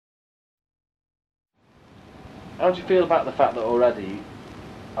How do you feel about the fact that already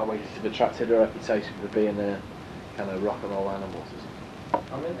Oasis have attracted a reputation for being a kind of rock and roll animals?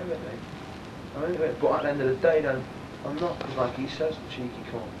 I'm into it, mate. I'm into it, but at the end of the day, then I'm not, because like he says, the cheeky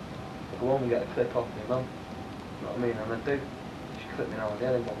cunt. I go home and get a clip off me mum. You know what I mean? And I do. She clip me now and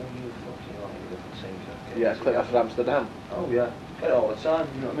then and go, oh, you fucking like you different things. Yeah, clip off of Amsterdam. Oh yeah, get it all the time.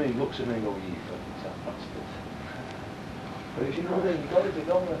 You know what I mean? Looks at me and go, you fucking sad bastard. But if you know then, you got to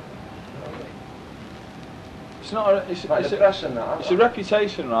be on there. It's not. It's a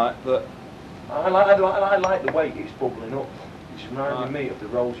reputation, right? That I like the way it's bubbling up. It's reminding me of the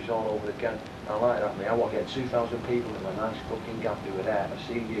roses all over again. I like that, mate. I want to get 2,000 people in a nice fucking gaff who are there to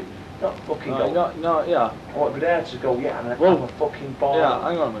see you. Not fucking go. No, yeah. I want to be there to go, yeah, and have a fucking ball. Yeah,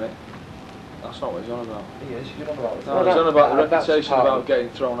 hang on a minute. That's not what he's on about. He is. He's on about it. No, he's on about the reputation about getting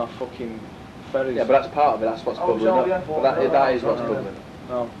thrown off fucking ferries. Yeah, but that's part of it. That's what's bubbling up. That is what's bubbling up.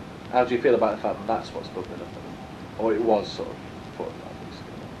 No. How do you feel about the fact that that's what's bubbling up? Or it was sort of put like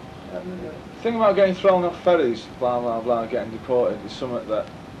this? The thing about getting thrown off ferries, blah blah blah, getting deported is something that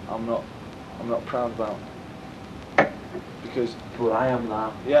I'm not proud about. Because well, I am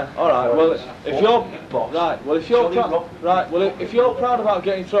now. Yeah, all right. Well, if you're proud about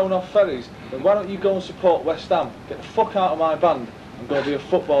getting thrown off ferries, then why don't you go and support West Ham? Get the fuck out of my band and go be a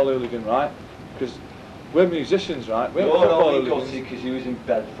football hooligan, right? Because we're musicians, right? We're football hooligans. Because he was in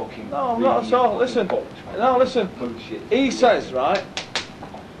bed fucking. No, I'm not at all. Listen. No, listen. He says, right.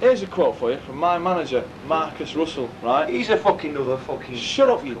 Here's a quote for you from my manager, Marcus Russell, right? He's a fucking other fucking... Shut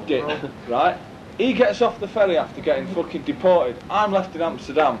up, you dick, right? He gets off the ferry after getting fucking deported. I'm left in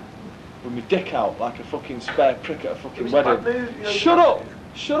Amsterdam with my dick out like a fucking spare prick at a fucking wedding. Shut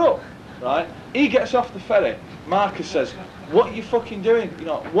up, right? He gets off the ferry. Marcus says, what are you fucking doing? You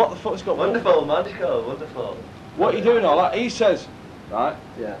know, what the fuck's got... Wonderful, magical, wonderful. What are you doing all that? He says, right?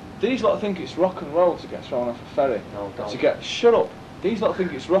 Yeah. These lot think it's rock and roll to get thrown off a ferry. No, don't. To get... Shut up. These lot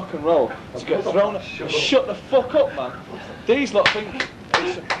think it's rock and roll to get thrown... Shut the fuck up, man. These lot think...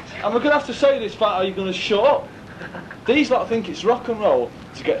 And we're going to have to say this, Fat, are you going to shut up? These lot think it's rock and roll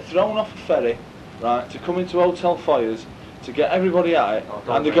to get thrown off a ferry, right, to come into hotel fires, to get everybody at it,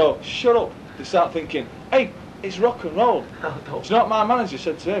 and they go, shut up. They start thinking, hey, it's rock and roll. Do you know what my manager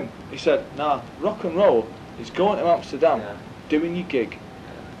said to him? He said, nah, rock and roll is going to Amsterdam, doing your gig,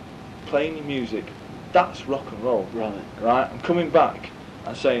 playing your music. That's rock and roll. Right? And coming back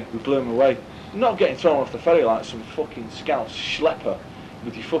and saying, we blew him away. You're not getting thrown off the ferry like some fucking scout schlepper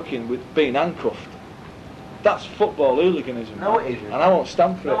with your fucking, with being handcuffed. That's football hooliganism. No, it isn't. And I won't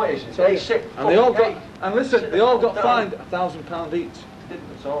stand for it. No, it isn't. And they all got, and listen, they all got fined £1,000 each.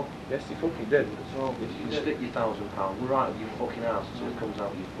 Didn't at all. Yes, they fucking did. At all. You can stick your £1,000 right up your fucking ass until it comes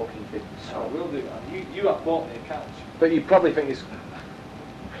out of your fucking business. I will do that. You have bought me a couch. But you probably think it's...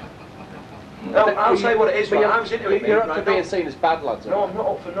 No, I'll say what it is, but I was into it. You're up to being seen as bad lads. No, I'm not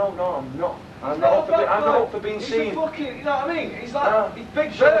up for I'm not. I'm not up for being seen. He's a fucking, you know what I mean? He's like, he's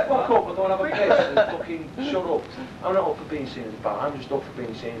big shut the fuck up and go and have a piss and fucking shut up. I'm not up for being seen as bad, I'm just up for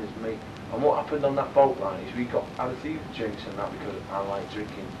being seen as me. And what happened on that boat line is we got had a few drinks and that because I like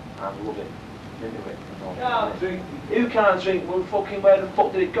drinking and love it. Into it. Can't drink. Who can't drink? Well, fucking where the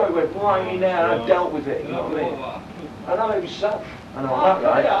fuck did it go? It went right in there and I dealt with it, you know what I mean? I know it was sad. I know that,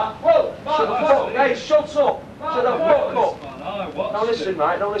 right? Well, shut the fuck up. Hey, shut up! Shut the fuck up! Now listen,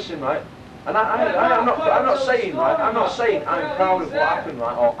 right? And I'm not saying, right, I'm not saying I'm proud of what happened,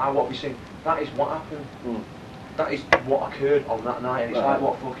 right, or I what we seen. That is what happened. That is what occurred on that night, and it's like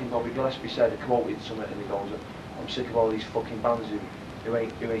what fucking Bobby Gillespie said, he quoted something and he goes, I'm sick of all these fucking bands who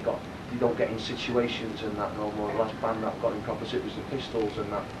ain't got, you don't get in situations and that no more. The last band that got in proper it was the Pistols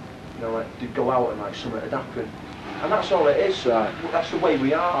and that, you know, like, they'd go out and like something had happened. And that's all it is, that's the way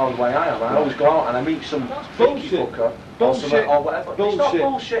we are, or the way I am. I always go out and I meet some freaky fucker, or whatever. It's not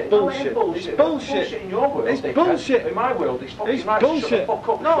bullshit. Bullshit. It's bullshit. It's bullshit in your world. It's bullshit. In my world, it's fucking right. Bullshit. Shut the fuck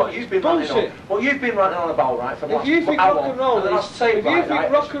up. No, what you've been bullshit. What you've been ranting on about, right, for the last hour. If you think rock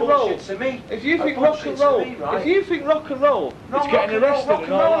and roll, to me. If you think rock and roll, it's getting arrested. Rock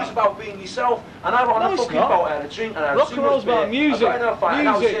and roll is about being yourself. And I got on a fucking boat, I had a drink, and I had rock and roll's about music.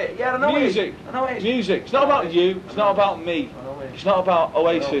 Music. It's not about you. It's not about me. It's not about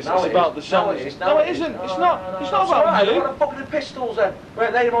Oasis. It's about the songs. No, it isn't. It's not. It's not about you. What the fuck are the Pistols then?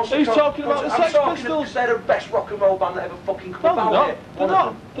 Who's talking about the Sex Pistols? They're the best rock and roll band that ever fucking come about here. They're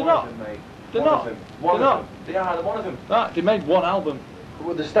not. They're not. They're not. They are one of them. They made one album.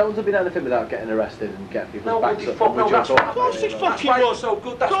 Well, the Stones have been anything without getting arrested and getting people's backs up. No, that's why. Of course they fucking was. So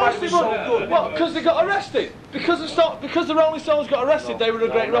good. That's why it was so good. What? Because they got arrested? Because the Rolling Stones got arrested, they were a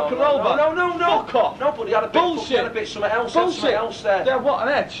great rock and roll band? No. Fuck off. No, but they had a bit. Bullshit. They had a bit something else. Bullshit. Something else there. They had what?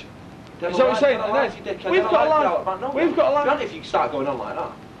 An edge. Is that what you're saying? We've got a life. We've got a life. If you start going on like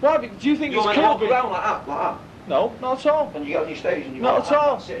that. Why? Do you think You're it's meant to cool? walk around like that. No, not at all. And you get on your stage and you Not walk at like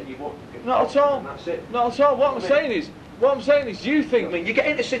all. That's it, and you walk. Not at all. And that's it. Not at all. What I'm saying is, you think. I mean, you get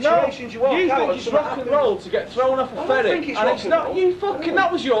into situations, you walk you out. think it's rock and roll to get thrown off a ferry, think it's and rock it's and not. roll. You fucking.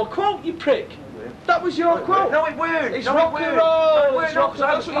 That was your quote, you prick. That was your quote. No, it weren't. It's no, rock and roll. No, It's rock and roll.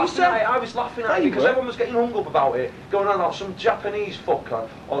 That's what you said. I was laughing at it because everyone was getting hung up about it, going on about some Japanese fucker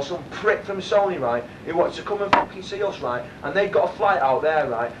or some prick from Sony, right, who wanted to come and fucking see us, right, and they'd got a flight out there,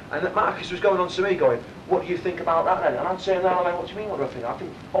 right, and that Marcus was going on to me going, what do you think about that then? And I'm saying, no, man, what do you mean, what do I think? I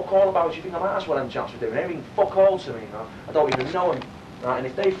think fuck all about it. You think I'm ass what them chaps were doing? They mean fuck all to me, man. I don't even know them. Right, and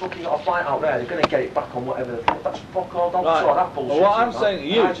if they fucking got a flight out there, they're going to get it back on whatever. That's fuck all. Don't sort that bullshit. Well, what I'm saying to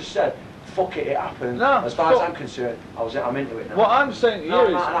you, I just said, fuck it, it happened. No, as far as I'm concerned, I'm into it now. What I'm saying to you I'm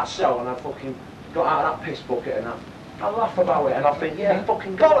is, out of that cell and I fucking got out of that piss bucket and I laugh about it and I think, yeah,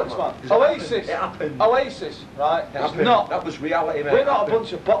 fucking bollocks, man. Oasis. It happened. Oasis, right? It happened. Not. That was reality, mate. We're not a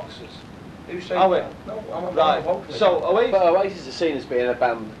bunch of boxers. Who said Are we? that? No, I'm a Right. vocalist. So Oasis. But Oasis is seen as being a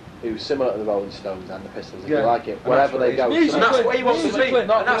band who's similar to the Rolling Stones and the Pistols, if you Yeah. like it, And wherever they go. Musically- And that's what he wants to be. musically- And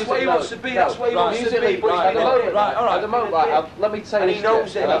that's what he wants to be. That's what he wants to be. Musically, But at the moment, right, all right. at the moment, let me tell And you he knows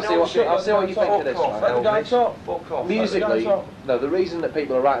this, it. and He I'll knows it. see what you think of this, Fuck off, right? Let the guy talk. Fuck off. Musically, talk. no, the reason that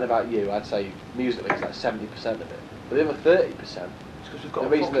people are writing about you, I'd say musically is like 70% of it. But the other 30%, the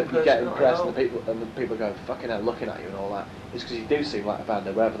reason that you get impressed and the people go fucking hell looking at you and all that is because you do seem like a band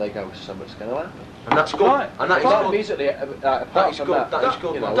that wherever they go, so much going to happen. And that's good. Right. And that is Not good. musically, apart That is from good. that, That is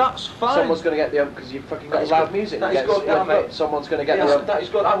good. you know, That's fine. someone's going to get the because you've fucking That got is loud good. music. That and is good, yeah, mate. someone's going to get Yeah, the. that is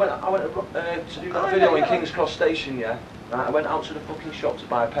good. I went to do that video in King's Cross Station, yeah. Right, I went out to the fucking shop to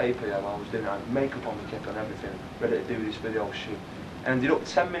buy paper, yeah, while I was doing that, makeup on my kip and everything, ready to do this video shoot. Ended up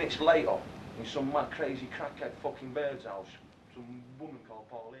 10 minutes later in some mad crazy crackhead fucking bird's house. Some woman called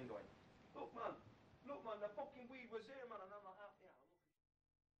Pauline going, look man, the fucking weed was here, man. And I'm like, yeah.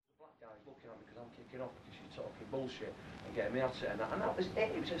 The black guy's looking at me because I'm kicking off because she's talking bullshit and getting me at it and that. And that was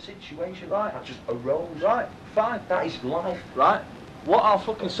it. It was a situation that just arose. Right, fine. That is life. Right. What I'll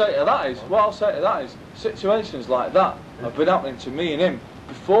fucking say to that is, situations like that have been happening to me and him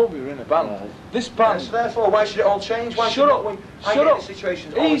before we were in a band. Right. This band. So therefore, why should it all change? Why Shut up. I Shut get up. in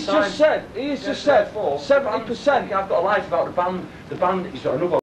situations all He's the time. just said. He's just said. 70%. I've got a life about the band. The band. He's got another.